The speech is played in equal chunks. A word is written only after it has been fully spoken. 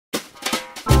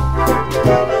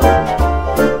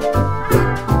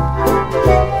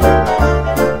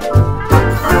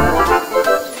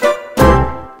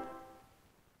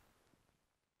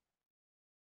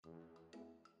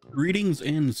Greetings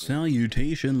and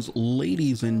salutations,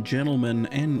 ladies and gentlemen,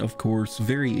 and of course,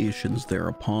 variations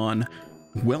thereupon.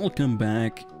 Welcome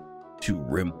back to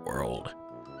Rimworld.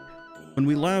 When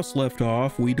we last left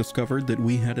off, we discovered that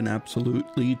we had an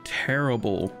absolutely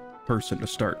terrible person to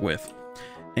start with.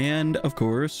 And of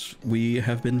course, we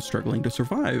have been struggling to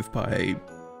survive by,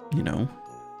 you know,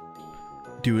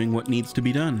 doing what needs to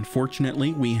be done.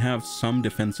 Fortunately, we have some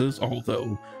defenses,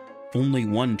 although only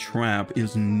one trap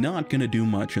is not going to do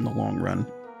much in the long run.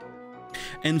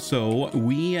 And so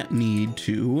we need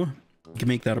to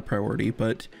make that a priority,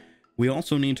 but we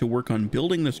also need to work on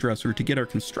building this dresser to get our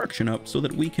construction up so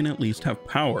that we can at least have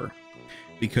power.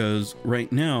 Because right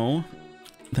now,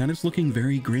 that is looking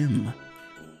very grim.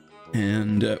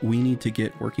 And we need to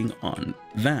get working on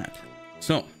that.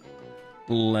 So,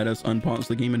 let us unpause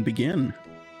the game and begin.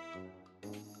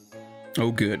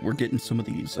 Oh good, we're getting some of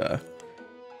these,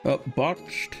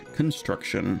 botched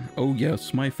construction. Oh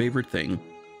yes, my favorite thing.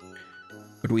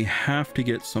 But we have to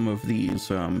get some of these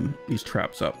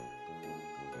traps up.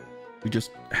 We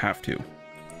just have to.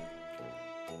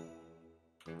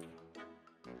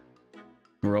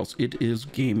 Or else it is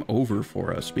game over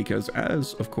for us, because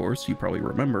as, of course, you probably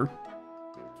remember,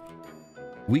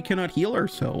 we cannot heal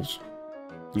ourselves.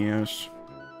 Yes.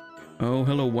 Oh,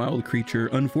 hello, wild creature.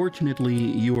 Unfortunately,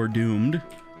 you are doomed.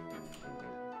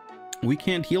 We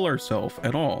can't heal ourselves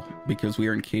at all because we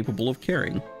are incapable of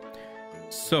caring.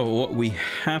 So we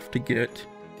have to get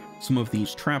some of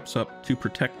these traps up to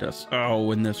protect us.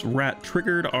 Oh, and this rat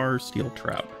triggered our steel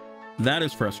trap. That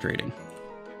is frustrating.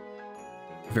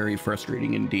 Very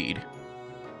frustrating indeed.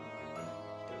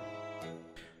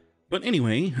 But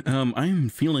anyway, I'm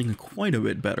feeling quite a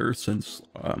bit better since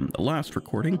the last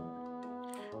recording.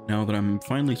 Now that I'm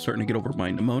finally starting to get over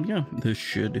my pneumonia, this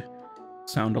should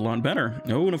sound a lot better.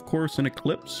 Oh, and of course an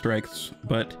eclipse strikes,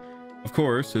 but of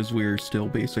course, as we're still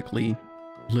basically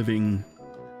living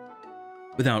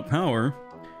without power,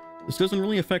 this doesn't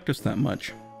really affect us that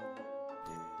much.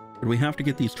 But we have to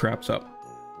get these traps up,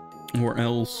 or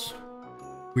else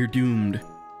we're doomed.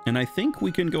 And I think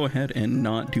we can go ahead and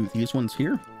not do these ones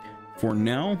here. For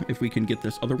now, if we can get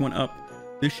this other one up,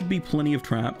 this should be plenty of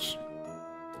traps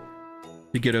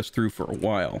to get us through for a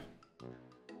while.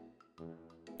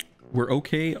 We're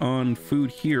okay on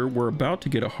food here. We're about to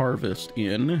get a harvest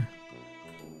in.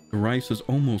 The rice is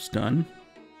almost done.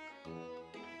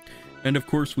 And of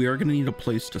course, we are going to need a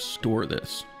place to store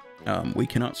this. We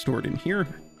cannot store it in here.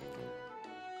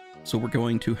 So we're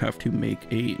going to have to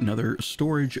make another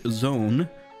storage zone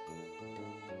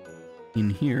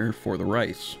in here for the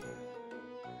rice.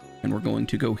 And we're going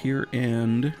to go here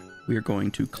and we are going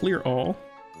to clear all.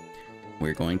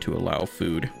 We're going to allow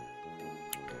food.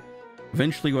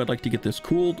 Eventually, I'd like to get this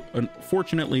cooled.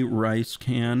 Unfortunately, rice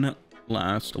can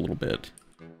last a little bit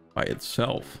by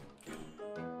itself.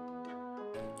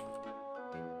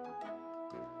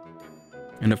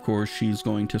 And of course, she's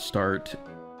going to start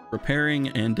repairing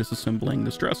and disassembling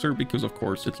this dresser because, of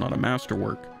course, it's not a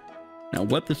masterwork. Now,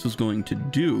 what this is going to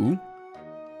do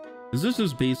is this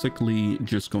is basically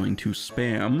just going to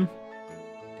spam.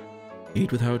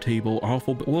 Ate without table,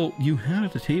 awful. Well, you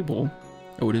had a table.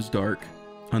 Oh, it is dark.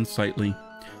 Unsightly.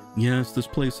 Yes, this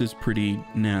place is pretty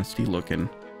nasty looking.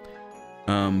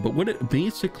 But what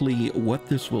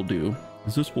this will do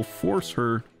is this will force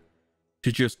her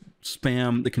to just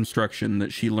spam the construction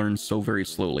that she learns so very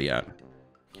slowly at.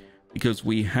 Because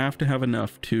we have to have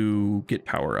enough to get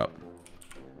power up.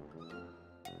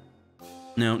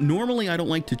 Now, normally I don't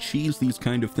like to cheese these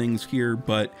kind of things here,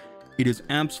 but it is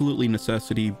absolutely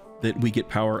necessity that we get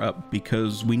power up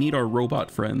because we need our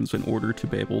robot friends in order to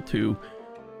be able to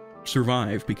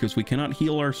survive, because we cannot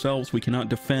heal ourselves, we cannot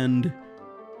defend.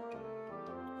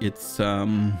 It's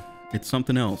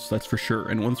something else, that's for sure.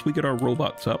 And once we get our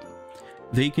robots up,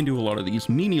 they can do a lot of these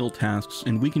menial tasks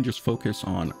and we can just focus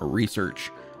on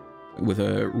research. With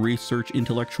a research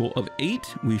intellectual of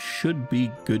 8, we should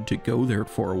be good to go there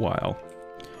for a while.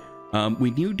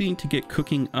 We do need to get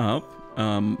cooking up.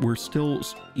 We're still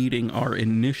eating our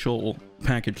initial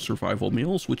packaged survival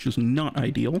meals, which is not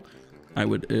ideal. I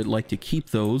would like to keep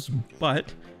those,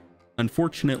 but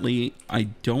unfortunately, I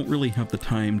don't really have the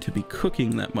time to be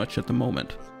cooking that much at the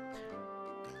moment.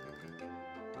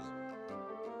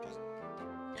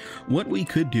 What we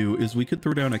could do is we could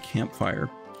throw down a campfire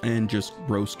and just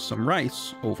roast some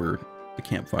rice over the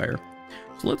campfire.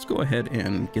 So let's go ahead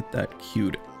and get that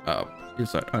queued up.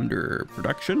 Is that under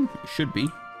production? It should be.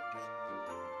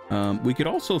 We could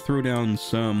also throw down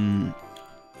some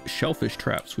shellfish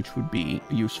traps, which would be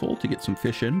useful to get some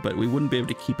fish in, but we wouldn't be able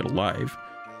to keep it alive.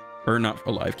 Or not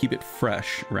alive, keep it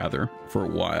fresh, rather, for a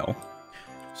while.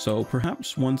 So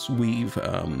perhaps once we've...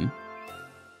 what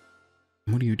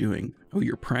are you doing? Oh,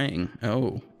 you're praying.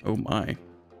 Oh my.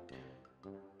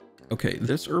 Okay,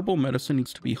 this herbal medicine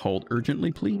needs to be hauled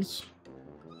urgently, please.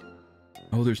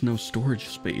 Oh, there's no storage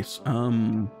space.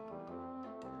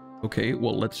 Okay,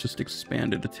 well, let's just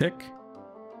expand it a tick.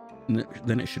 And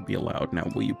then it should be allowed. Now,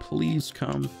 will you please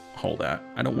come haul that?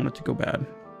 I don't want it to go bad.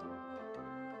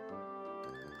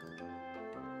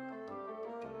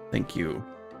 Thank you.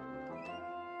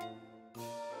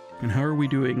 And how are we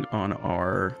doing on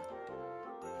our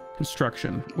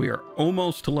construction? We are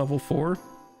almost to level 4.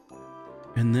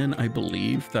 And then I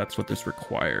believe that's what this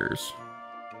requires.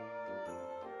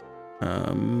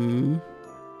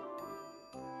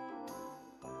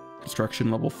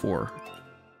 Construction level 4.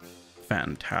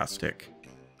 Fantastic.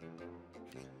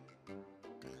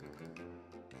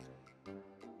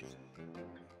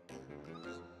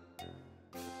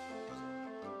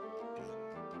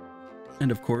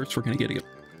 And of course, we're gonna get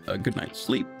a good night's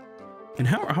sleep. And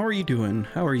how are you doing?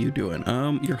 How are you doing?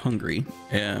 You're hungry,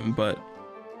 but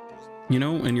you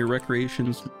know, and your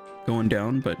recreation's going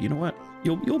down. But you know what?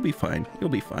 You'll be fine. You'll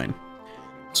be fine.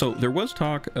 So there was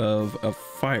talk of a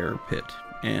fire pit,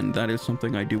 and that is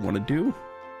something I do want to do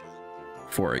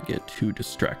before I get too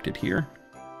distracted here.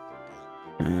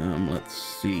 Let's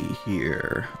see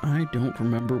here. I don't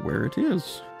remember where it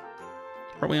is.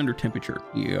 Probably under temperature.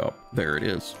 Yep, there it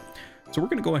is. So we're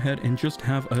going to go ahead and just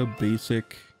have a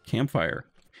basic campfire.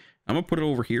 I'm going to put it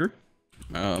over here,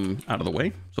 out of the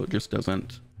way, so it just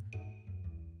doesn't...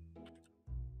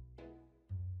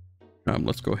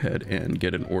 let's go ahead and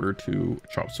get an order to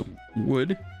chop some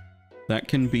wood. That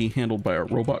can be handled by our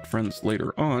robot friends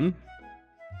later on.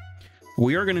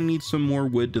 We are going to need some more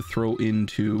wood to throw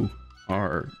into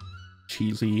our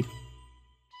cheesy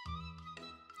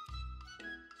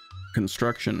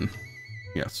construction.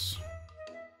 Yes.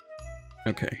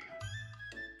 Okay.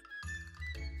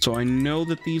 So I know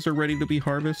that these are ready to be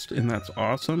harvested, and that's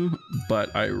awesome,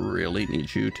 but I really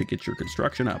need you to get your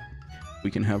construction up. We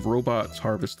can have robots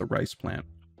harvest the rice plant.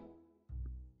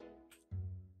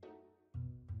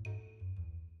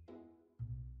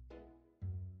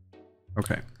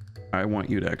 Okay. I want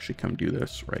you to actually come do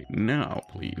this right now,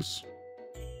 please.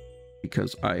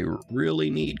 Because I really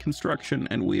need construction,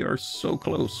 and we are so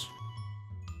close.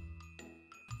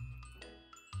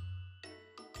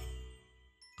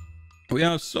 We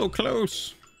are so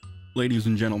close, ladies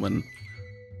and gentlemen.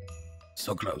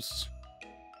 So close.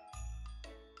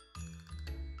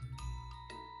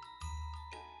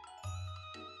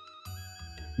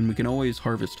 And we can always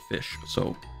harvest fish,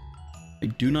 so I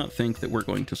do not think that we're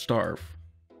going to starve.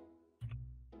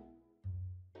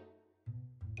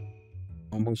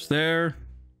 Almost there.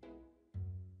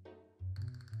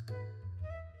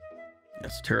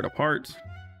 Let's tear it apart.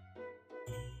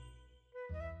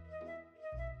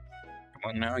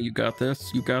 Come on now, you got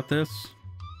this. You got this.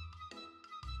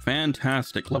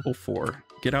 Fantastic. Level 4.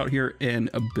 Get out here and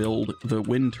build the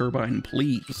wind turbine,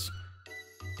 please.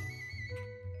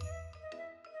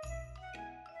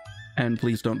 And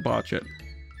please don't botch it.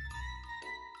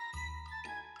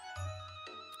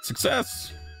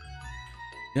 Success!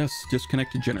 Yes,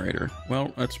 disconnected generator.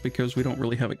 Well, that's because we don't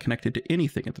really have it connected to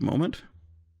anything at the moment,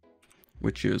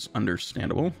 which is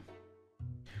understandable.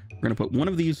 We're going to put one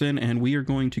of these in, and we are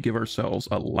going to give ourselves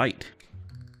a light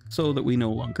so that we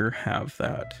no longer have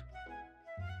that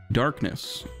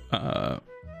darkness. And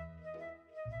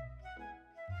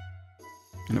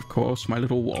of course, my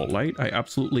little wall light. I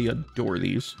absolutely adore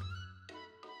these.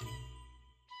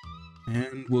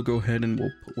 And we'll go ahead and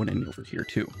we'll put one in over here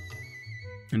too.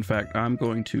 In fact, I'm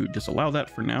going to disallow that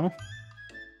for now.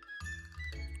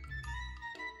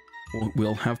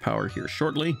 We'll have power here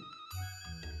shortly.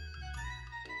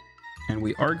 And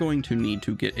we are going to need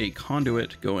to get a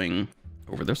conduit going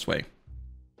over this way,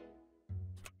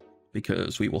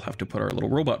 because we will have to put our little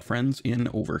robot friends in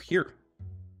over here.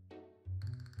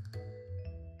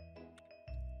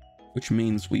 Which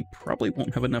means we probably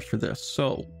won't have enough for this.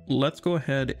 So let's go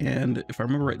ahead and, if I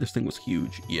remember right, this thing was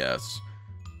huge. Yes,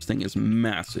 this thing is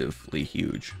massively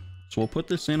huge. So we'll put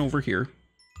this in over here.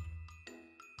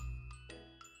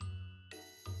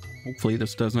 Hopefully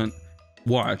this doesn't...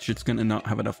 Watch, it's gonna not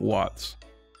have enough watts.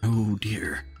 Oh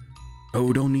dear.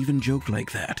 Oh, don't even joke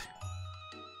like that.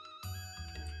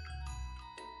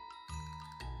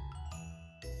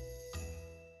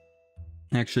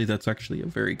 Actually, that's actually a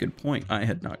very good point. I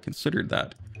had not considered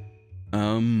that.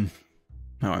 Now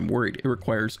I'm worried. It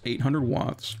requires 800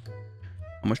 watts.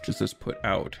 How much does this put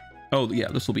out? Oh yeah,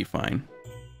 this will be fine.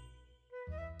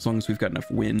 As long as we've got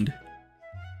enough wind.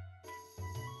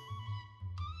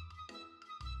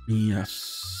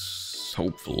 Yes,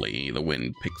 hopefully the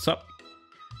wind picks up.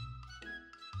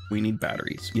 We need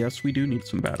batteries. Yes, we do need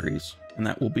some batteries. And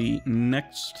that will be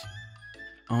next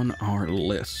on our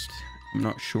list. I'm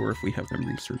not sure if we have them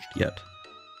researched yet.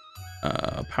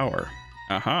 Power.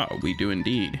 Aha, we do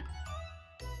indeed.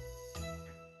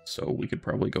 So we could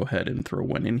probably go ahead and throw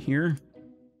one in here.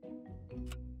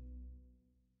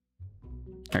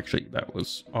 Actually, that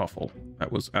was awful. That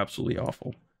was absolutely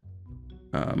awful.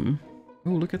 Oh,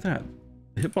 look at that.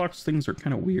 The hitbox things are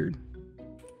kind of weird.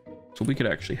 So we could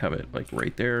actually have it like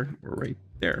right there or right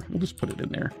there. We'll just put it in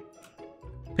there.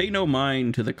 Pay no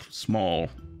mind to the small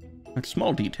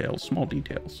details, small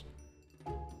details.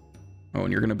 Oh,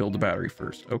 and you're going to build the battery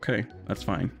first. Okay, that's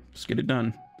fine. Just get it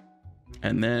done.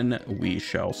 And then we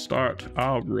shall start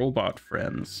our robot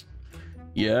friends.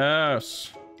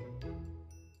 Yes.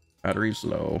 Battery's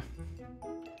low.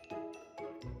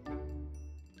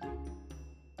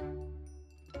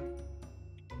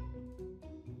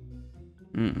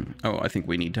 Oh, I think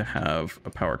we need to have a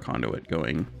power conduit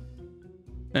going.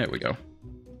 There we go.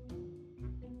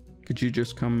 Could you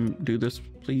just come do this,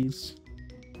 please?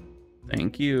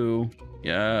 Thank you.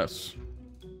 Yes.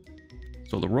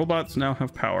 So the robots now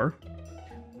have power,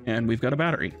 and we've got a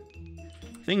battery.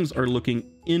 Things are looking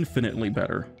infinitely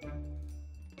better.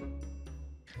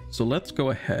 So let's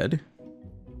go ahead.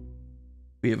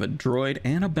 We have a droid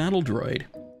and a battle droid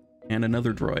and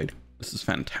another droid. This is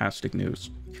fantastic news.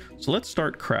 So let's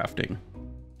start crafting.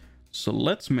 So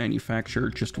let's manufacture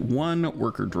just one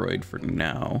worker droid for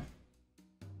now.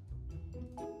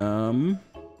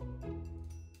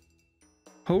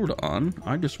 Hold on.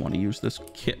 I just want to use this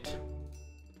kit.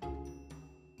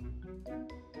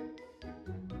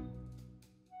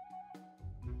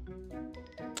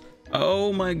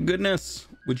 Oh my goodness.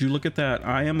 Would you look at that?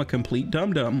 I am a complete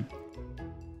dum-dum.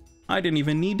 I didn't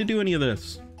even need to do any of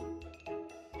this.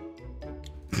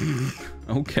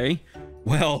 Okay.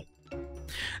 Well,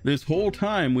 this whole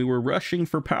time we were rushing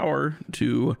for power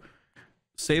to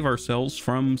save ourselves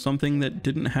from something that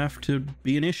didn't have to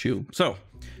be an issue. So,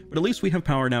 but at least we have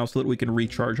power now so that we can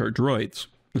recharge our droids.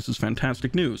 This is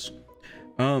fantastic news.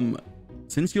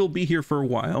 Since you'll be here for a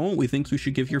while, we think we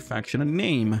should give your faction a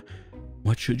name.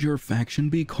 What should your faction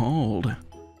be called?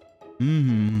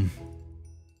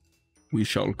 We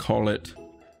shall call it...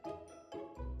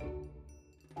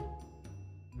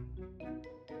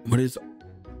 What is...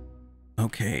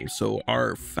 Okay, so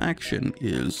our faction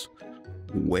is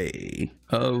Way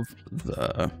of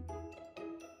the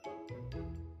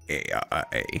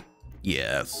AI.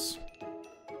 Yes.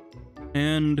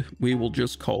 And we will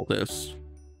just call this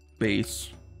Base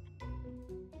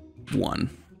 1.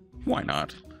 Why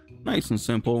not? Nice and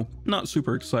simple, not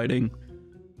super exciting.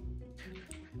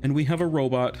 And we have a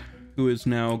robot who is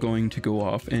now going to go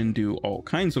off and do all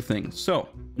kinds of things. So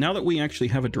now that we actually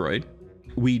have a droid,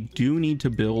 we do need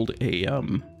to build a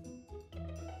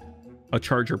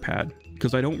charger pad,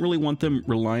 because I don't really want them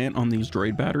reliant on these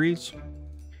droid batteries.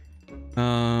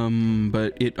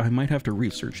 But I might have to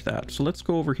research that. So let's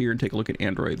go over here and take a look at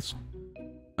androids.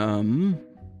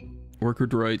 Worker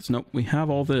droids. Nope, we have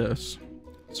all this.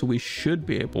 So we should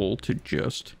be able to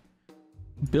just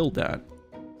build that.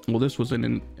 Well, this was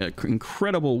an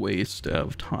incredible waste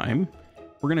of time.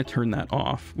 We're going to turn that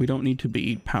off. We don't need to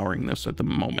be powering this at the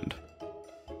moment.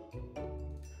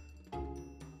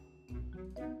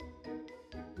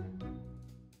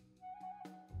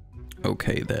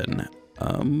 Okay, then.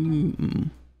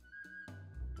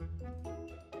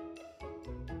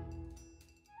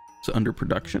 So under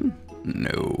production?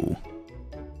 No.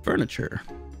 Furniture.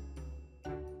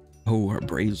 Oh, our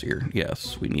brazier.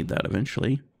 Yes, we need that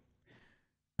eventually.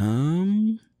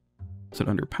 Is it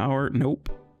under power? Nope.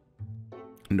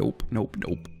 Nope, nope,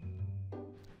 nope.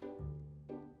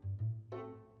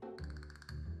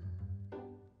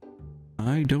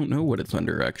 I don't know what it's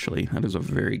under, actually. That is a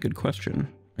very good question.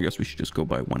 I guess we should just go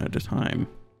by one at a time.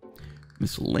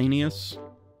 Miscellaneous.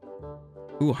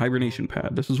 Ooh, hibernation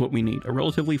pad. This is what we need. A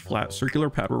relatively flat circular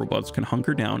pad where robots can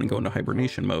hunker down and go into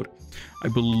hibernation mode. I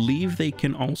believe they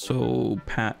can also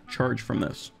charge from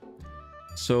this.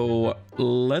 So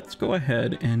let's go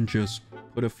ahead and just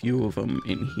put a few of them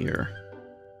in here.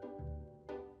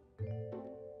 I'm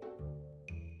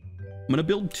gonna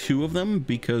build 2 of them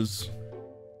because,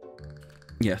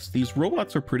 yes, these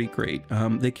robots are pretty great.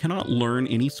 They cannot learn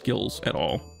any skills at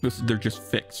all. They're just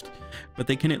fixed, but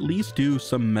they can at least do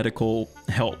some medical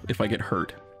help if I get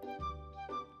hurt.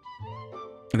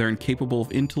 They're incapable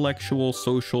of intellectual,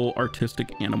 social,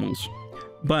 artistic animals.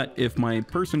 But if my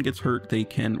person gets hurt, they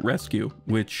can rescue,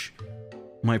 which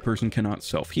my person cannot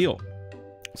self-heal.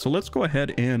 So let's go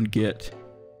ahead and get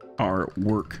our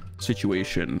work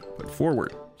situation put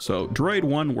forward. So droid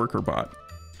 1 worker bot,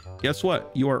 guess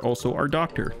what? You are also our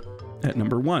doctor at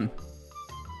number 1.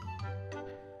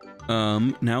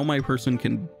 Now my person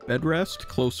can bed rest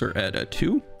closer at a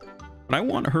 2, but I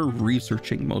want her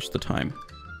researching most of the time.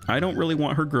 I don't really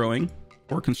want her growing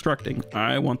or constructing.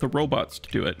 I want the robots to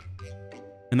do it.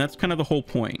 And that's kind of the whole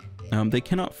point. They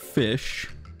cannot fish,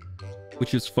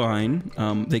 which is fine.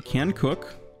 They can cook,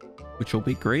 which will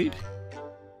be great.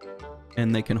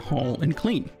 And they can haul and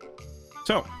clean.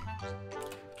 So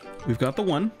we've got the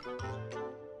 1.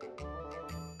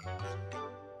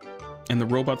 And the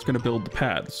robot's going to build the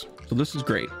pads. So this is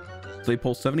great. So they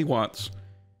pull 70 watts.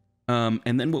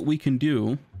 And then what we can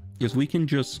do is we can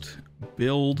just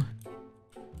build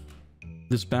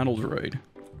this battle droid.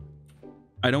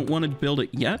 I don't want to build it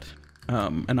yet.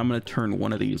 And I'm going to turn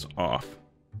one of these off.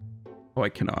 Oh, I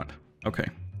cannot. Okay.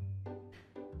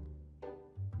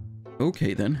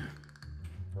 Okay, then.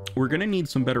 We're going to need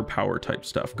some better power type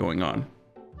stuff going on.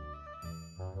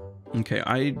 Okay,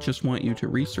 I just want you to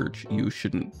research. You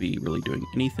shouldn't be really doing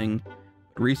anything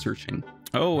but researching.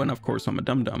 Oh, and of course I'm a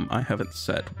dum-dum. I haven't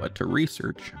set what to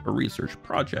research. A research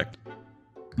project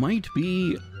might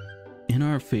be in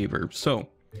our favor. So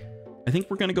I think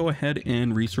we're going to go ahead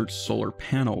and research solar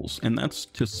panels, and that's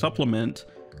to supplement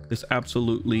this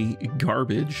absolutely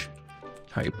garbage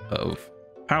type of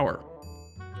power.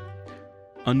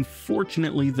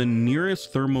 Unfortunately, the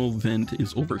nearest thermal vent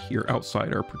is over here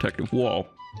outside our protective wall.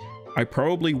 I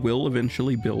probably will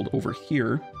eventually build over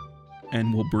here,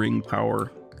 and we'll bring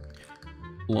power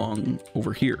along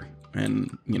over here.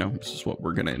 And, you know, this is what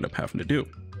we're going to end up having to do.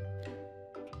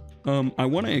 I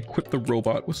want to equip the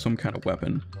robot with some kind of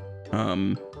weapon.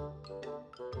 Not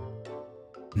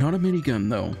a minigun,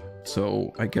 though.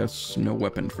 So I guess no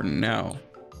weapon for now.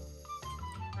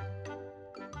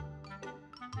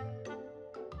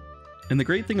 And the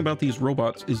great thing about these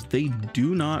robots is they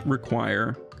do not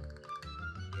require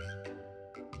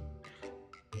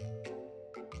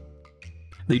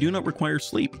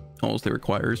sleep. All they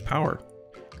require is power.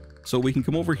 So we can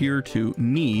come over here to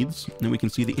needs, and we can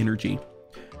see the energy.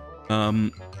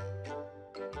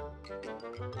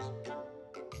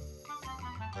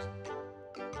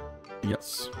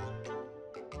 Yes.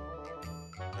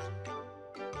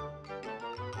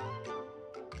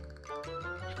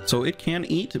 So it can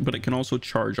eat, but it can also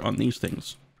charge on these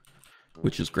things,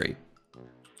 which is great.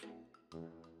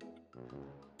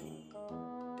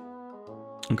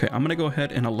 Okay, I'm gonna go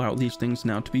ahead and allow these things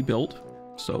now to be built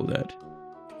so that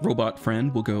robot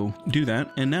friend will go do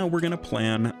that. And now we're gonna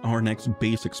plan our next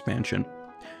base expansion.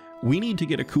 We need to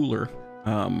get a cooler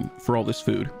for all this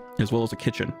food, as well as a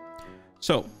kitchen.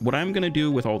 So what I'm gonna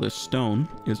do with all this stone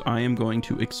is I am going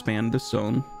to expand this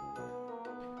zone,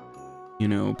 you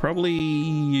know,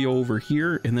 probably over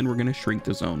here, and then we're gonna shrink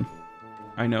the zone.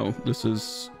 I know this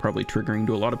is probably triggering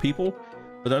to a lot of people,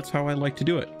 but that's how I like to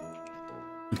do it,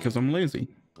 because I'm lazy.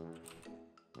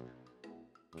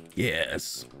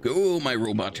 Yes, go my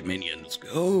robot minions,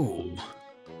 go.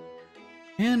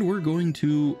 And we're going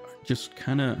to just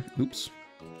kind of, oops.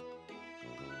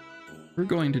 We're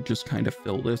going to just kind of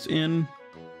fill this in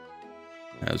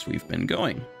as we've been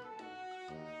going.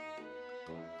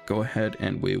 Go ahead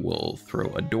and we will throw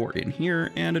a door in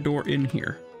here and a door in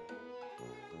here.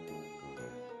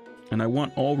 And I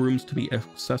want all rooms to be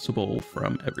accessible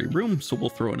from every room, so we'll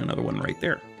throw in another one right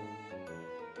there.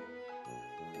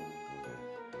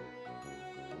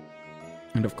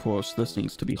 And of course, this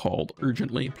needs to be hauled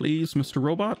urgently, please, Mr.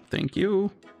 Robot. Thank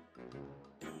you.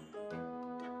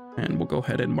 And we'll go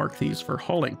ahead and mark these for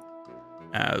hauling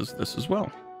as this as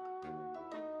well,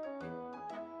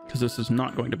 because this is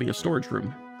not going to be a storage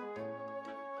room.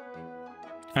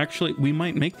 Actually, we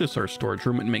might make this our storage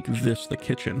room and make this the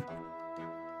kitchen.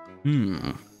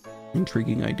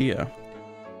 Intriguing idea.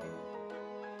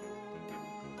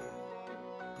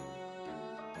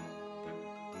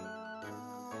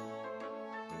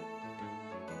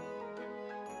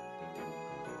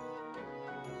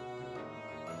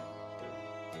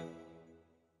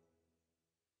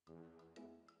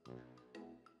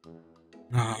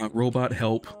 Robot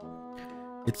help.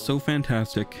 It's so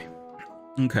fantastic.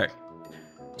 Okay,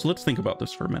 so let's think about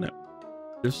this for a minute.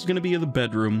 This is going to be the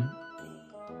bedroom.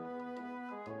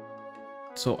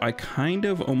 So I kind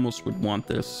of almost would want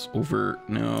this over...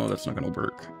 No, that's not going to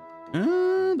work.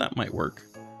 That might work.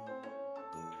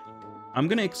 I'm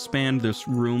going to expand this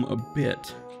room a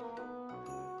bit,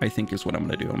 I think is what I'm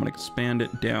going to do. I'm going to expand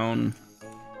it down.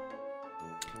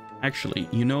 Actually,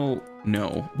 you know,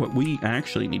 no. What we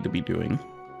actually need to be doing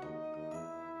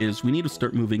is we need to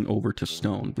start moving over to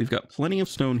stone. We've got plenty of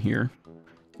stone here.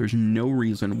 There's no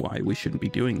reason why we shouldn't be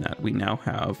doing that. We now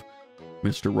have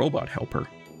Mr. Robot Helper,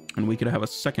 and we could have a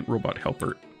second robot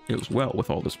helper as well with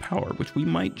all this power, which we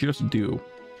might just do.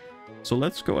 So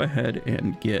let's go ahead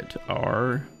and get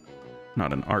our,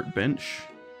 not an art bench.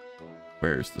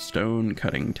 Where's the stone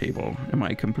cutting table? Am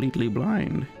I completely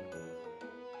blind?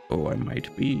 Oh, I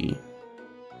might be.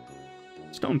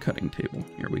 Stone cutting table.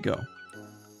 Here we go.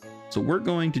 So we're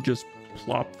going to just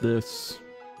plop this,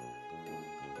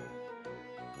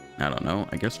 I don't know,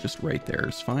 I guess just right there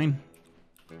is fine.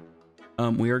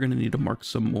 We are going to need to mark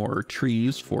some more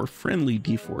trees for friendly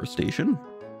deforestation.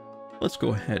 Let's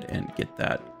go ahead and get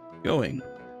that going.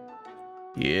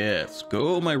 Yes,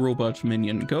 go my robot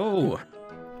minion, go!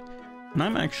 And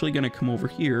I'm actually going to come over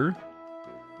here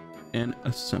and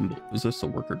assemble. Is this a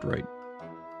worker droid?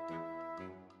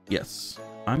 Yes.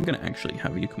 I'm going to actually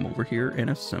have you come over here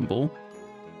and assemble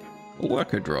a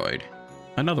worker droid.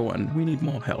 Another one. We need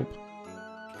more help.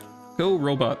 Go,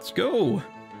 robots, go!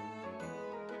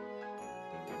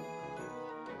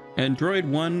 And droid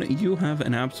 1, you have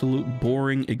an absolute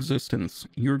boring existence.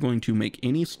 You're going to make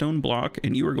any stone block,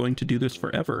 and you are going to do this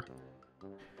forever.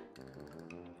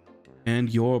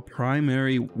 And your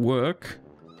primary work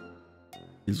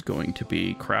is going to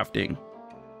be crafting.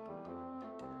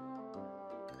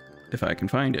 If I can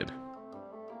find it.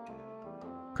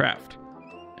 Craft.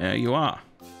 There you are.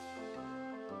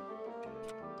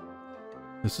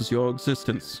 This is your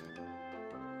existence.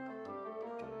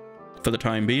 For the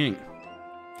time being.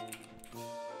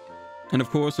 And of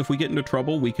course, if we get into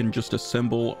trouble, we can just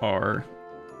assemble our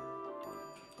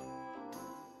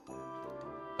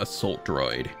assault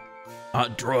droid. A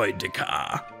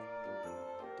droidica.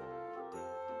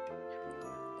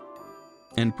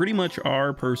 And pretty much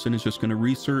our person is just going to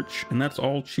research, and that's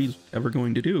all she's ever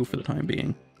going to do for the time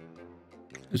being.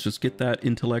 Is just get that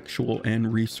intellectual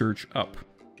and research up.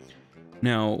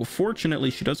 Now, fortunately,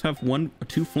 she does have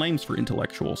 2 flames for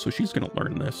intellectual, so she's going to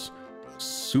learn this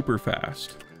super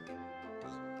fast.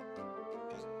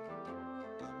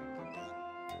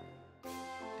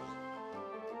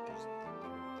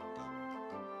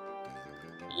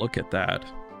 Look at that.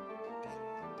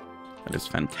 That is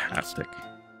fantastic.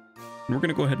 And we're going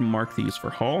to go ahead and mark these for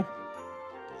haul.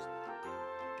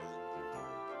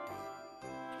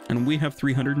 And we have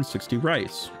 360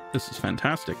 rice. This is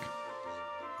fantastic.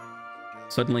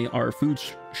 Suddenly our food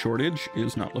shortage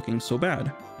is not looking so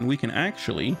bad. And we can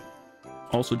actually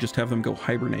also just have them go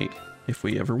hibernate if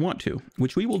we ever want to,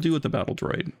 which we will do with the battle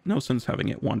droid. No sense having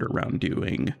it wander around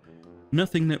doing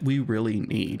nothing that we really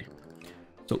need.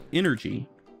 So energy.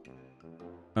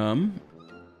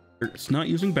 It's not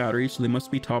using batteries, so they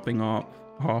must be topping off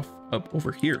up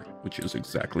over here, which is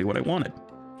exactly what I wanted.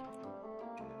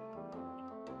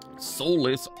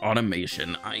 Soulless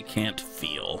automation. I can't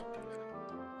feel.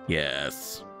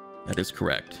 Yes, that is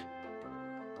correct.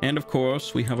 And of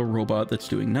course, we have a robot that's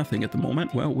doing nothing at the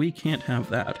moment. Well, we can't have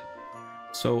that.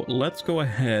 So let's go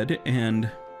ahead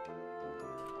and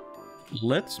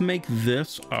let's make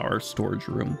this our storage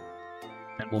room.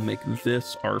 And we'll make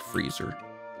this our freezer.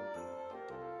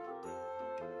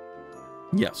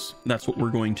 Yes, that's what we're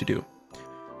going to do.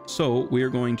 So we are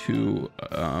going to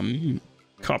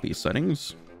copy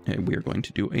settings, and we are going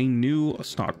to do a new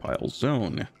stockpile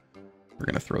zone. We're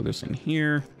going to throw this in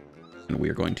here, and we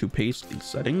are going to paste these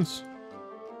settings,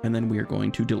 and then we are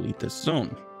going to delete this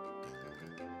zone.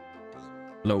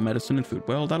 Low medicine and food.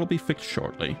 Well, that'll be fixed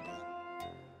shortly.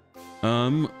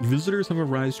 Visitors have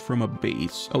arrived from a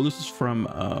base. Oh, this is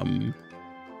from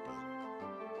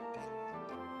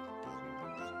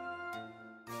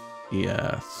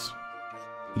yes.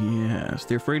 Yes,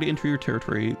 they're afraid to enter your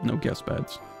territory. No guest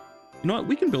beds. You know what?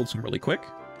 We can build some really quick.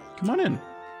 Come on in.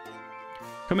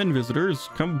 Come in, visitors.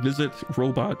 Come visit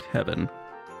Robot Heaven.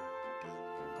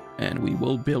 And we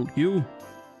will build you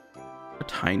a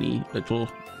tiny little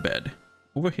bed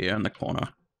over here in the corner.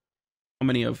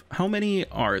 How many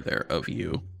are there of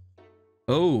you?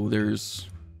 Oh, there's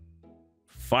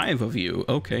 5 of you.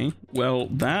 Okay. Well,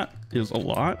 that is a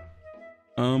lot.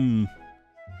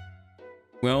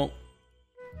 Well,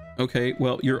 okay,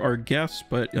 well, you're our guests,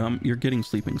 but you're getting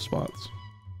sleeping spots.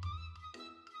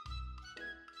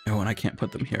 Oh, and I can't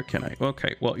put them here, can I?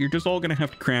 Okay, well, you're just all gonna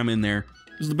have to cram in there.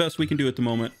 This is the best we can do at the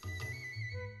moment.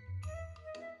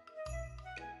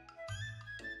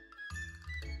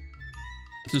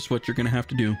 This is what you're gonna have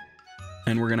to do.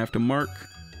 And we're gonna have to mark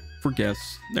for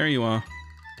guests. There you are.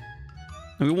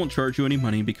 And we won't charge you any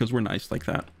money because we're nice like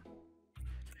that.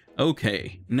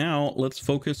 Okay, now let's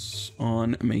focus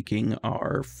on making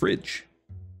our fridge.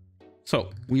 So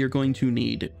we are going to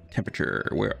need temperature.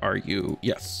 Where are you?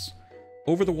 Yes.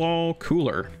 Over the wall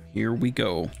cooler. Here we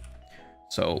go.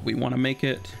 So we want to make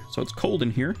it so it's cold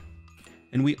in here.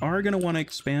 And we are going to want to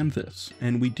expand this.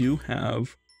 And we do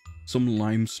have some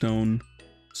limestone,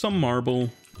 some marble,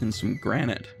 and some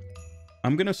granite.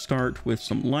 I'm going to start with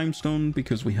some limestone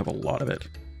because we have a lot of it.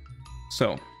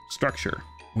 So, structure.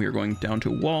 We are going down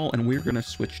to wall, and we're going to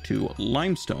switch to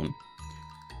limestone.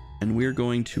 And we're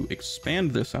going to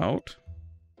expand this out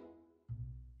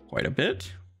quite a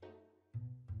bit.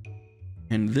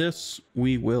 And this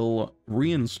we will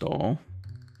reinstall.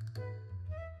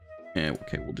 And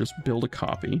okay, we'll just build a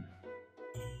copy.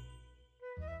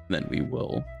 Then we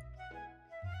will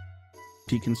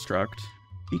deconstruct,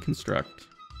 deconstruct,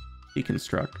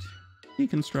 deconstruct,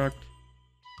 deconstruct,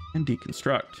 and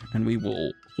deconstruct. And we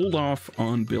will hold off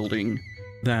on building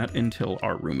that until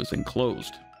our room is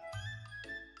enclosed.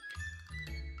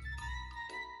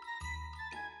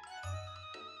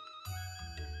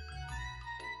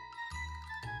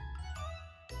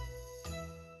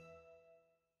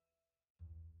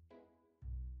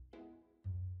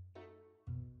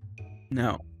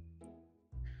 Now,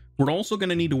 we're also going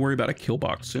to need to worry about a kill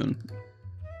box soon.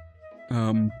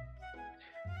 And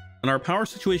our power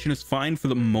situation is fine for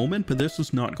the moment, but this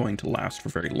is not going to last for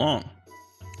very long.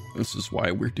 This is why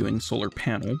we're doing solar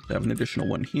panel to have an additional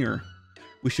one here.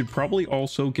 We should probably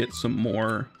also get some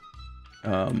more.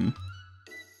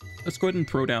 Let's go ahead and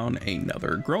throw down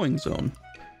another growing zone.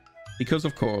 Because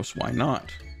of course, why not?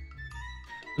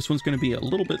 This one's going to be a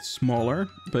little bit smaller,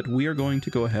 but we are going to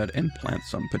go ahead and plant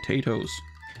some potatoes.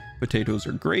 Potatoes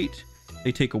are great.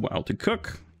 They take a while to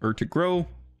cook or to grow.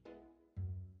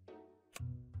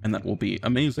 And that will be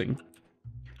amazing.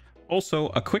 Also,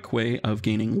 a quick way of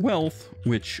gaining wealth,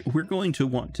 which we're going to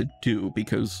want to do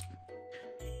because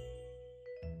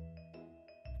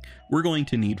we're going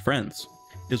to need friends,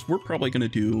 is we're probably going to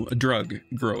do a drug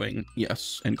growing,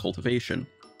 yes, and cultivation.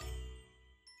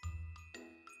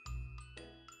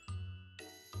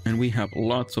 And we have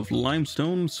lots of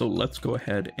limestone, so let's go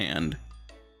ahead and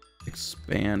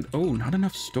expand. Oh, not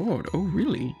enough stored. Oh,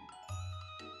 really?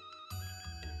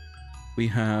 We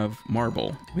have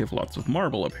marble. We have lots of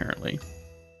marble, apparently.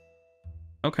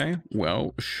 Okay,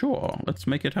 well, sure. Let's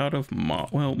make it out of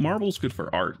well, marble's good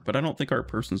for art, but I don't think our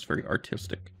person's very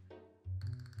artistic.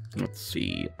 Let's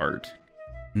see, art.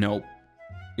 Nope.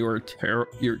 You're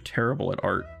terrible at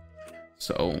art.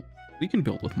 So, we can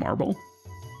build with marble.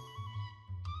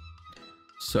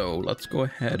 So, let's go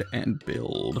ahead and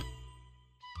build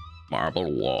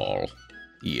marble wall.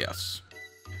 Yes.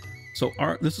 So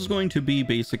this is going to be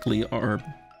basically our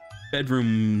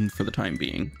bedroom for the time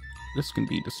being. This can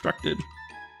be destructed.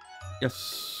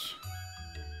 Yes.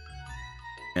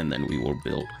 And then we will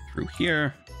build through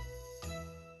here.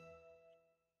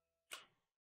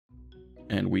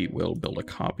 And we will build a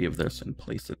copy of this and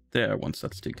place it there once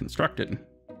that's deconstructed.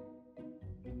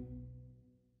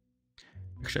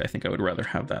 Actually, I think I would rather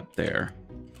have that there.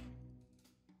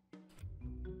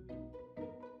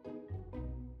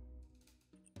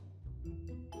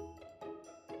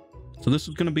 So this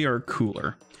is going to be our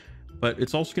cooler, but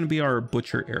it's also going to be our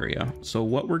butcher area. So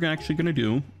what we're actually going to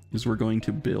do is we're going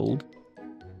to build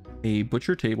a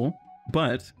butcher table.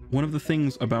 But one of the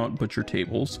things about butcher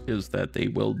tables is that they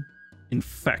will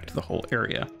infect the whole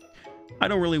area. I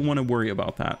don't really want to worry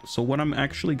about that. So what I'm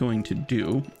actually going to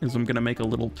do is I'm going to make a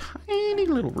little tiny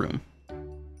little room.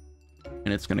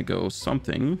 And it's going to go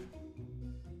something.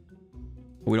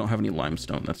 We don't have any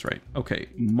limestone. That's right. Okay,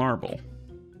 marble.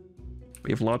 We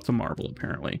have lots of marble,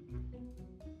 apparently.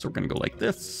 So we're going to go like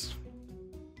this.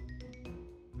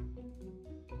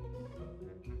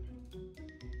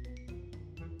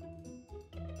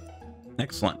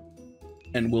 Excellent.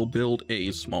 And we'll build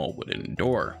a small wooden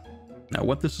door. Now,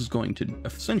 what this is going to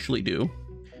essentially do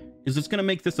is it's going to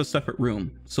make this a separate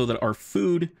room so that our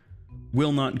food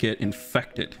will not get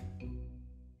infected.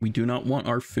 We do not want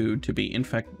our food to be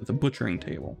infected with a butchering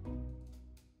table,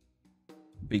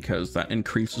 because that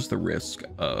increases the risk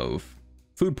of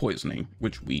food poisoning,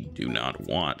 which we do not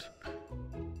want.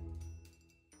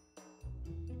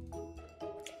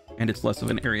 And it's less of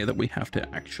an area that we have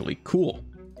to actually cool.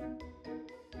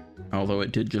 Although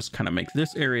it did just kind of make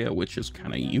this area, which is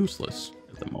kind of useless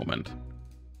at the moment.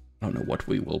 I don't know what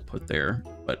we will put there,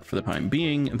 but for the time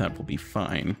being, that will be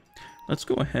fine. Let's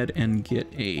go ahead and get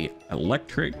a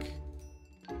electric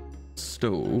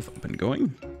stove up and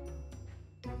going.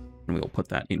 And we'll put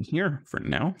that in here for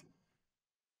now.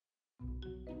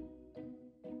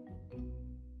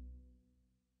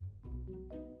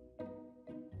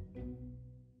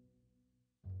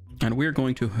 And we're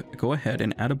going to go ahead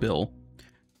and add a bill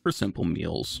for simple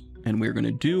meals. and we're going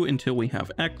to do until we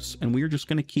have X, and we're just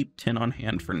going to keep tin on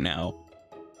hand for now.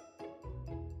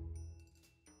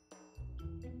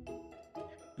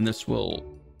 And this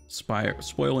will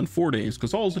spoil in 4 days,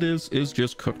 because all it is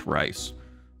just cooked rice.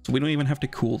 So we don't even have to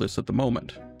cool this at the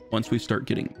moment. Once we start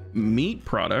getting meat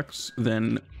products,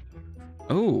 then...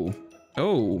 Oh,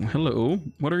 hello.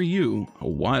 What are you? A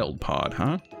wild pod,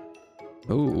 huh?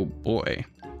 Oh boy.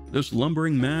 This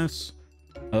lumbering mass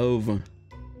of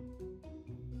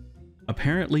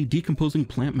apparently decomposing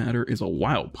plant matter is a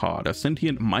wild pod, a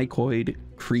sentient mycoid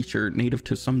creature native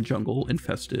to some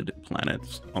jungle-infested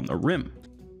planets on the rim.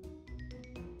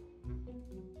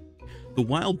 The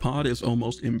wild pod is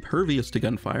almost impervious to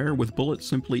gunfire, with bullets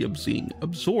simply being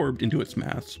absorbed into its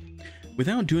mass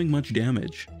without doing much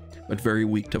damage, but very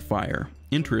weak to fire.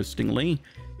 Interestingly,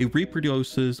 it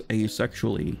reproduces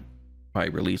asexually by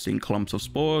releasing clumps of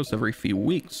spores every few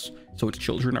weeks, so its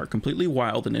children are completely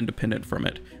wild and independent from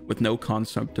it, with no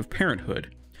concept of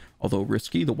parenthood. Although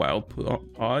risky, the wild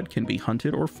pod can be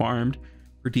hunted or farmed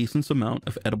for a decent amount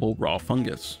of edible raw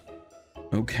fungus.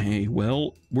 Okay,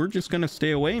 well, we're just gonna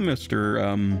stay away,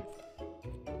 Mr.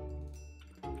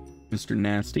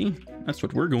 Nasty. That's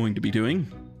what we're going to be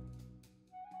doing.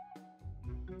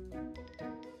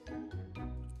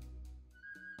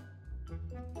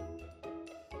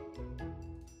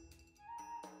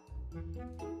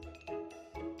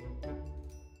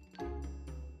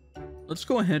 Let's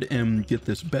go ahead and get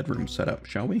this bedroom set up,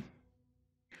 shall we?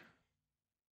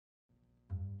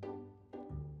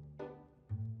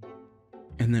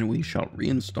 And then we shall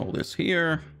reinstall this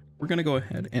here. We're going to go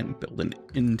ahead and build an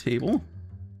end table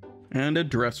and a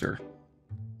dresser.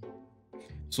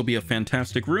 This will be a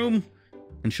fantastic room,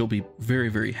 and she'll be very,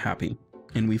 very happy.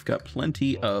 And we've got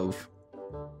plenty of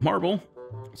marble,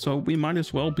 so we might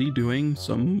as well be doing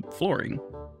some flooring.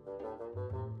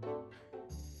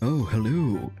 Oh,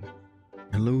 hello.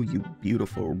 Hello, you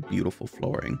beautiful, beautiful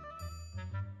flooring.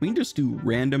 We can just do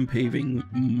random paving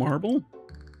marble.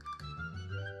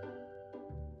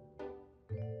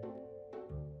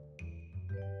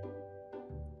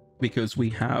 Because we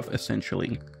have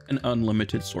essentially an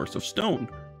unlimited source of stone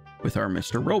with our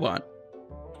Mr. Robot.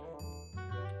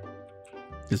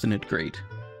 Isn't it great?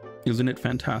 Isn't it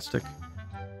fantastic?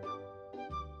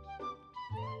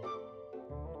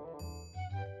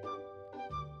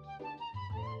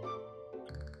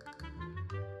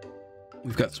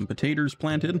 We've got some potatoes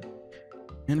planted,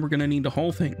 and we're going to need to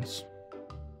haul things.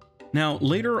 Now,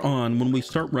 later on, when we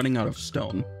start running out of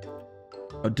stone,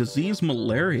 a disease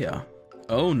malaria.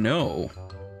 Oh no.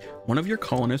 One of your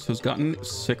colonists has gotten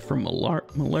sick from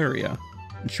malaria.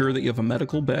 Ensure that you have a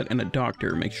medical bed and a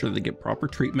doctor. Make sure they get proper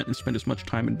treatment and spend as much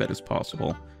time in bed as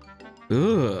possible.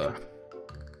 Ugh.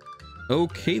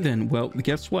 Okay then, well,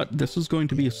 guess what? This is going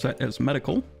to be set as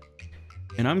medical.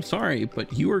 And I'm sorry,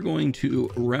 but you are going to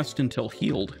rest until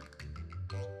healed.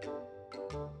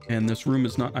 And this room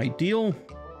is not ideal,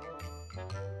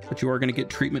 but you are going to get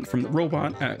treatment from the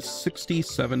robot at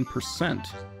 67%.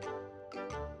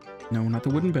 No, not the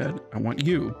wooden bed. I want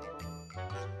you.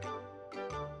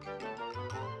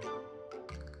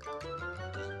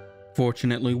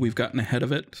 Fortunately, we've gotten ahead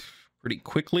of it pretty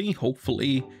quickly.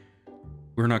 Hopefully,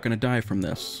 we're not going to die from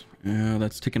this.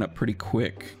 That's ticking up pretty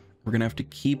quick. We're going to have to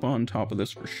keep on top of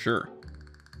this for sure.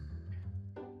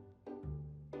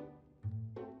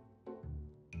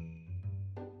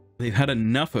 They've had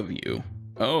enough of you.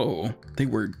 Oh, they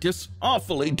were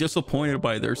awfully disappointed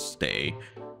by their stay.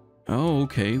 Oh,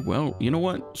 okay. Well, you know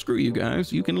what? Screw you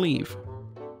guys. You can leave.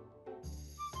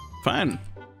 Fine.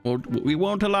 Well, we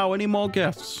won't allow any more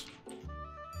guests.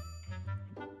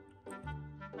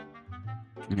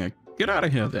 Yeah, get out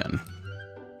of here then.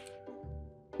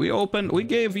 We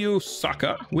gave you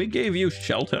succor. We gave you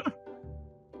shelter.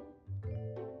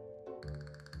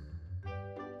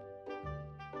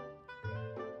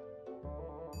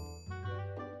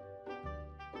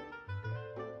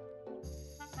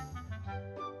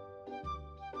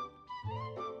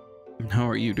 How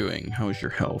are you doing? How is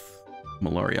your health?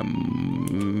 Malaria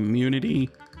immunity?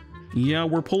 Yeah,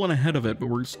 we're pulling ahead of it, but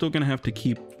we're still gonna have to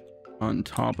keep on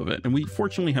top of it. And we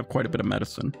fortunately have quite a bit of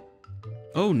medicine.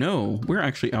 Oh no, we're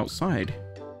actually outside.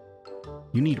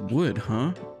 You need wood,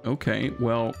 huh? Okay,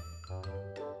 well,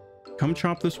 come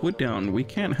chop this wood down. We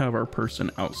can't have our person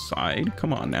outside.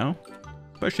 Come on now.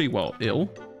 Especially while ill.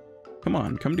 Come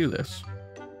on, come do this.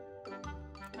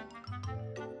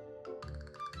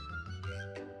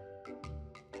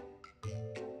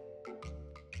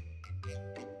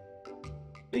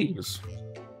 Please.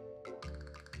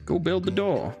 Go build the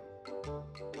door.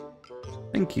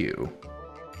 Thank you.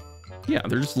 Yeah,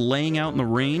 they're just laying out in the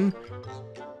rain.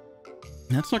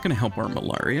 That's not going to help our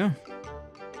malaria.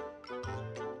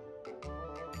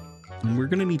 And we're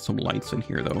going to need some lights in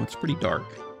here, though. It's pretty dark.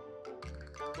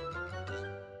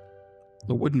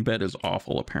 The wooden bed is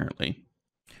awful, apparently.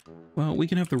 Well, we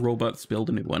can have the robots build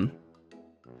a new one.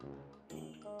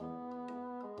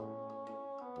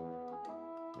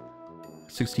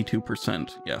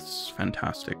 %. Yes,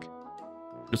 fantastic.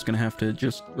 Just gonna have to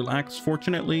just relax.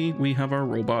 Fortunately, we have our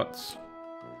robots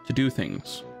to do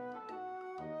things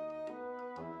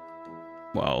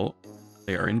while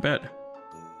they are in bed.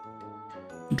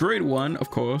 Droid 1, of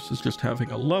course, is just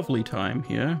having a lovely time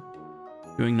here,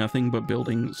 doing nothing but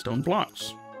building stone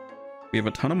blocks. We have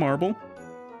a ton of marble,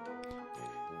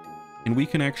 and we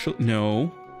can actually...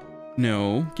 No,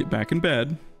 get back in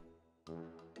bed.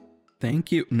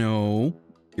 Thank you. No,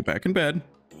 get back in bed.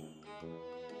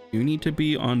 You need to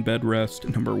be on bed rest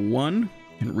number 1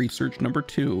 and research number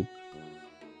 2.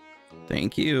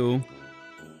 Thank you.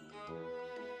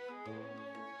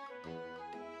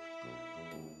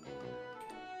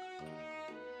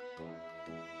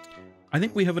 I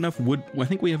think we have enough wood. I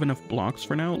think we have enough blocks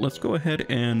for now. Let's go ahead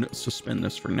and suspend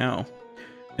this for now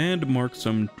and mark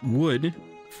some wood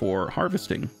for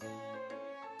harvesting.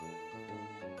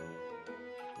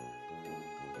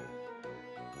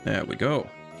 There we go.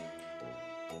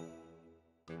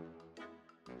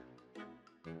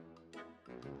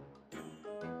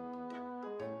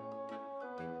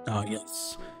 Ah,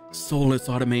 yes. Soulless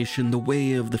automation, the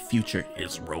way of the future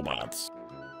is robots.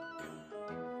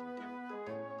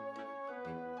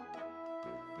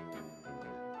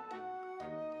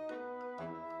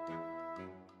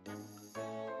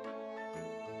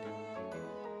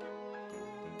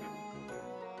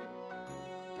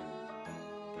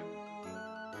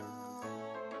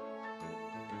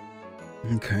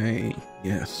 Okay,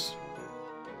 yes.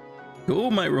 Go,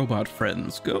 my robot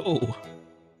friends, go!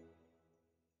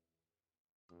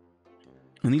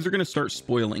 And these are going to start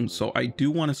spoiling, so I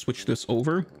do want to switch this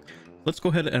over. Let's go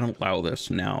ahead and allow this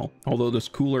now. Although this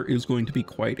cooler is going to be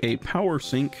quite a power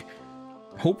sink,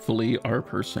 hopefully our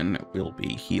person will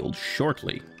be healed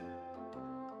shortly.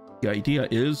 The idea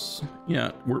is,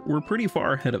 yeah, we're pretty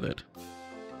far ahead of it.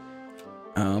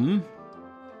 Can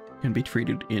be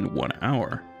treated in 1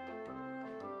 hour.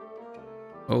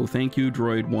 Oh, thank you,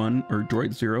 Droid 1, or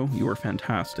Droid 0. You are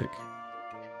fantastic.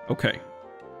 Okay.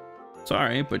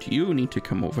 Sorry, but you need to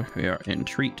come over here and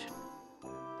treat.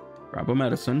 Grab a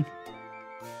medicine.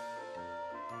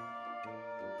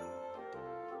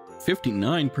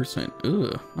 59%.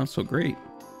 Ugh, not so great.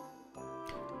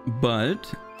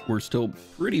 But we're still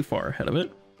pretty far ahead of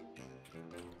it.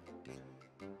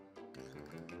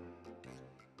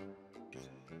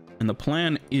 And the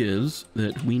plan is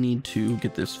that we need to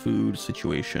get this food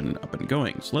situation up and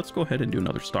going. So let's go ahead and do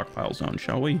another stockpile zone,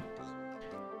 shall we?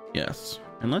 Yes.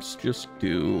 And let's just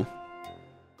do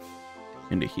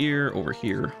into here, over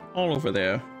here, all over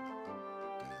there.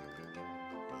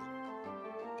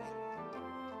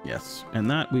 Yes. And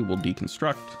that we will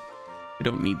deconstruct. We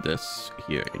don't need this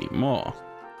here anymore.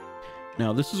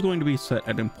 Now, this is going to be set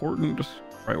at important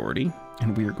priority,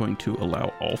 and we are going to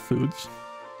allow all foods.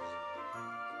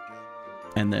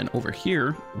 And then over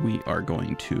here, we are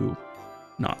going to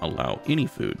not allow any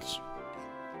foods.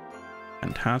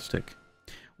 Fantastic.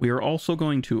 We are also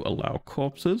going to allow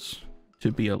corpses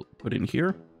to be put in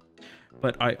here,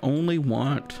 but I only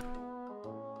want...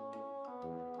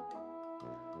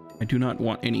 I do not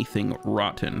want anything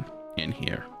rotten in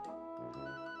here.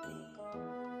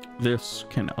 This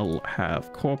can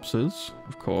have corpses,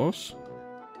 of course.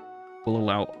 We'll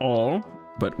allow all,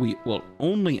 but we will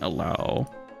only allow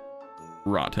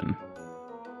rotten.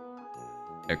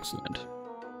 Excellent.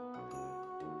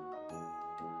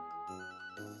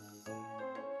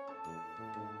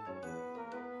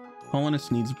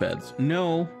 Colonist needs beds.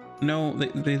 No,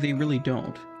 they really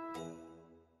don't.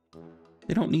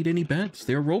 They don't need any beds.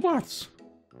 They're robots.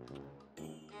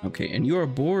 Okay, and you're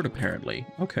bored apparently.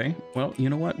 Okay, well, you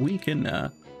know what? We can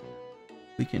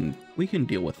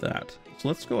deal with that. So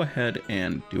let's go ahead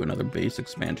and do another base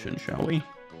expansion, shall we?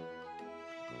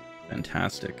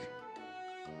 Fantastic.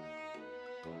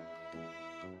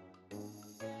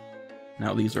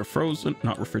 Now these are frozen,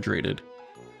 not refrigerated.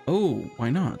 Oh,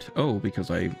 why not? Oh, because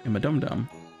I am a dum-dum.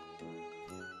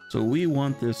 So we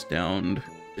want this down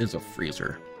as a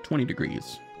freezer, 20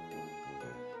 degrees.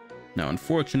 Now,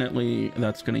 unfortunately,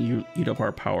 that's going to eat up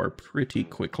our power pretty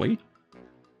quickly.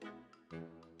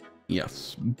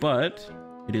 Yes, but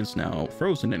it is now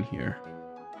frozen in here.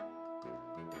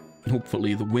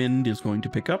 Hopefully the wind is going to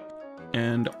pick up,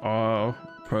 and our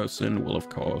person will, of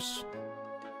course,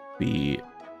 be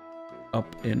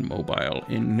up and mobile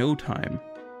in no time.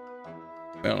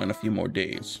 Well, in a few more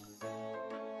days.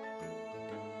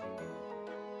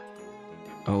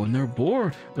 Oh, and they're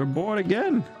bored. They're bored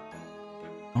again.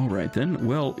 All right, then.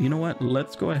 Well, you know what?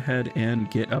 Let's go ahead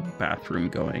and get a bathroom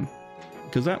going.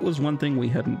 Because that was one thing we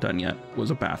hadn't done yet,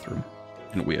 was a bathroom.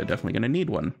 And we are definitely going to need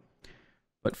one.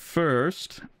 But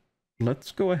first,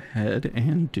 let's go ahead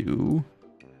and do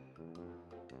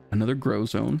another grow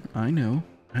zone. I know.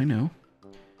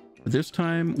 But this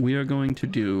time, we are going to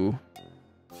do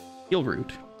heal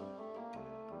root.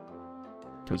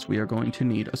 Because we are going to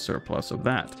need a surplus of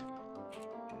that.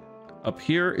 Up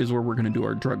here is where we're going to do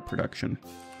our drug production.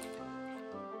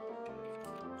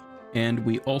 And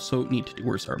we also need to do,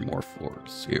 where's our more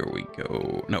floors? Here we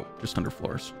go. No, just under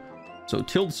floors. So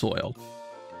tilled soil.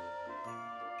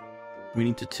 We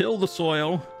need to till the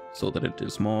soil so that it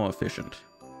is more efficient.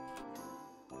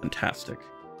 Fantastic.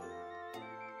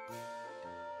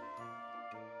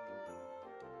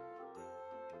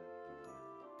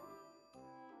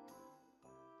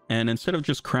 And instead of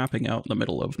just crapping out in the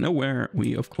middle of nowhere,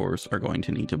 we of course are going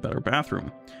to need a better bathroom.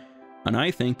 And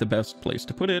I think the best place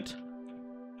to put it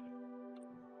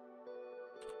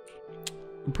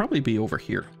would probably be over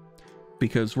here,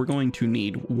 because we're going to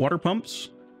need water pumps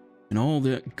and all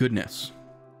the goodness.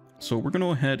 So we're going to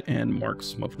go ahead and mark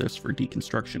some of this for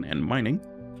deconstruction and mining.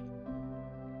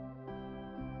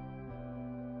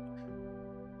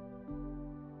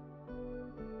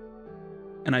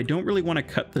 And I don't really want to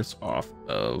cut this off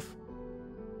of.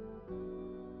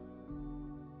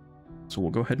 So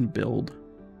we'll go ahead and build.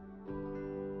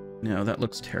 No, that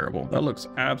looks terrible. That looks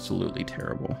absolutely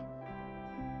terrible.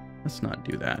 Let's not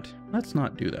do that. Let's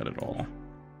not do that at all.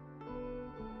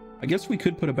 I guess we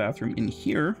could put a bathroom in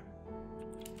here,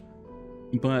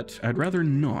 but I'd rather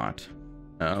not.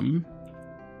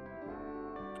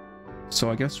 So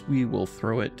I guess we will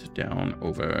throw it down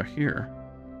over here.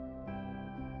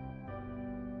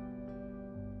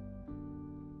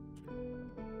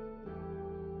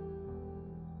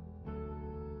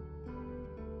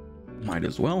 Might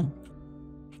as well.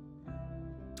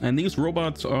 And these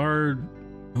robots are,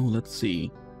 oh, let's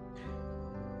see,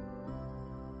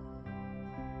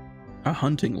 a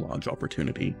hunting lodge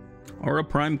opportunity. Our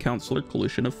Prime Counselor,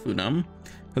 Coalition of Funam,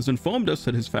 has informed us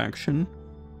that his faction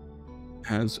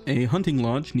has a hunting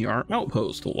lodge near our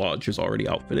outpost. The lodge is already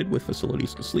outfitted with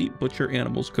facilities to sleep, butcher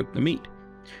animals, cook the meat.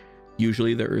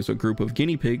 Usually there is a group of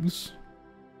guinea pigs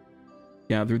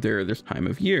gathered there this time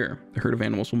of year. The herd of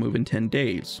animals will move in 10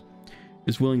 days.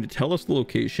 Is willing to tell us the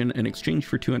location in exchange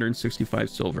for 265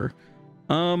 silver.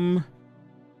 No.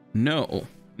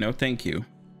 No, thank you.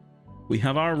 We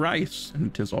have our rice, and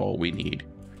it is all we need.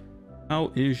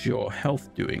 How is your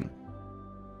health doing?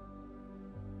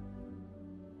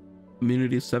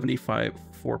 Immunity is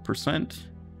 75.4%.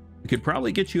 We could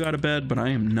probably get you out of bed, but I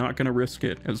am not going to risk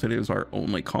it, as it is our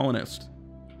only colonist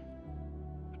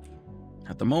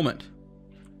at the moment.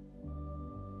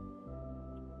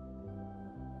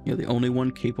 You're the only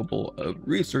one capable of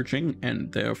researching,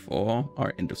 and therefore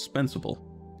are indispensable.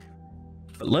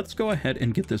 But let's go ahead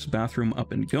and get this bathroom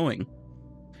up and going.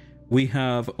 We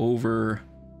have over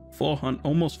 400,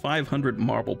 almost 500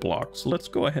 marble blocks. Let's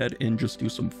go ahead and just do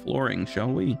some flooring,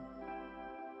 shall we?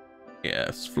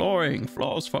 Yes, flooring.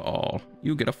 Floors for all.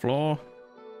 You get a floor.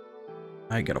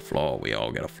 I get a floor. We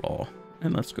all get a floor.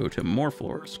 And let's go to more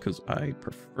floors, because I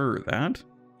prefer that.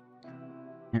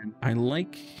 And I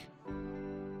like...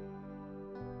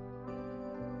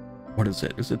 What is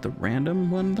it? Is it the random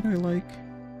one that I like?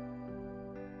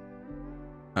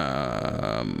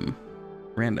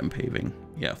 Random paving.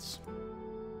 Yes.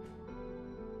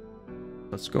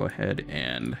 Let's go ahead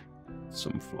and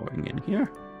some flooring in here.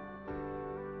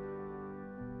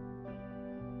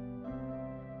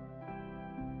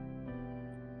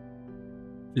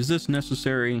 Is this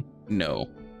necessary? No.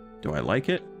 Do I like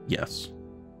it? Yes.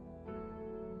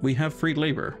 We have free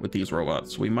labor with these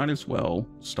robots, so we might as well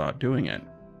start doing it.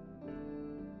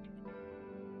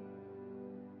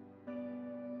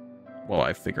 While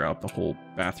I figure out the whole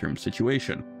bathroom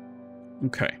situation.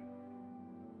 Okay.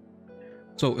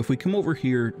 So if we come over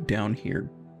here, down here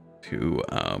to,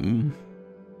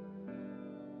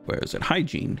 where is it?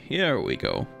 Hygiene. Here we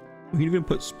go. We can even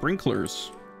put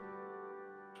sprinklers.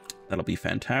 That'll be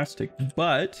fantastic.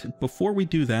 But before we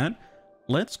do that,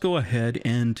 let's go ahead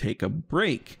and take a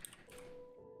break.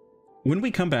 When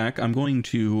we come back, I'm going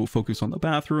to focus on the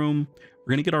bathroom.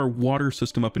 We're going to get our water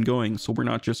system up and going, so we're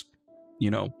not just,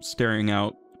 you know, staring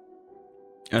out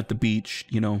at the beach,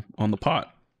 you know, on the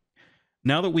pot.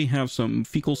 Now that we have some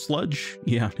fecal sludge,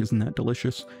 yeah, isn't that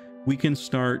delicious? We can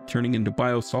start turning into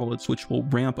biosolids, which will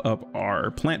ramp up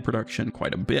our plant production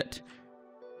quite a bit.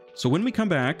 So when we come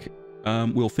back,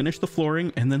 we'll finish the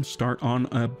flooring and then start on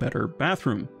a better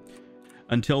bathroom.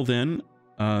 Until then,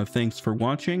 thanks for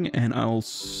watching, and I'll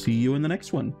see you in the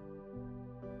next one.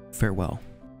 Farewell.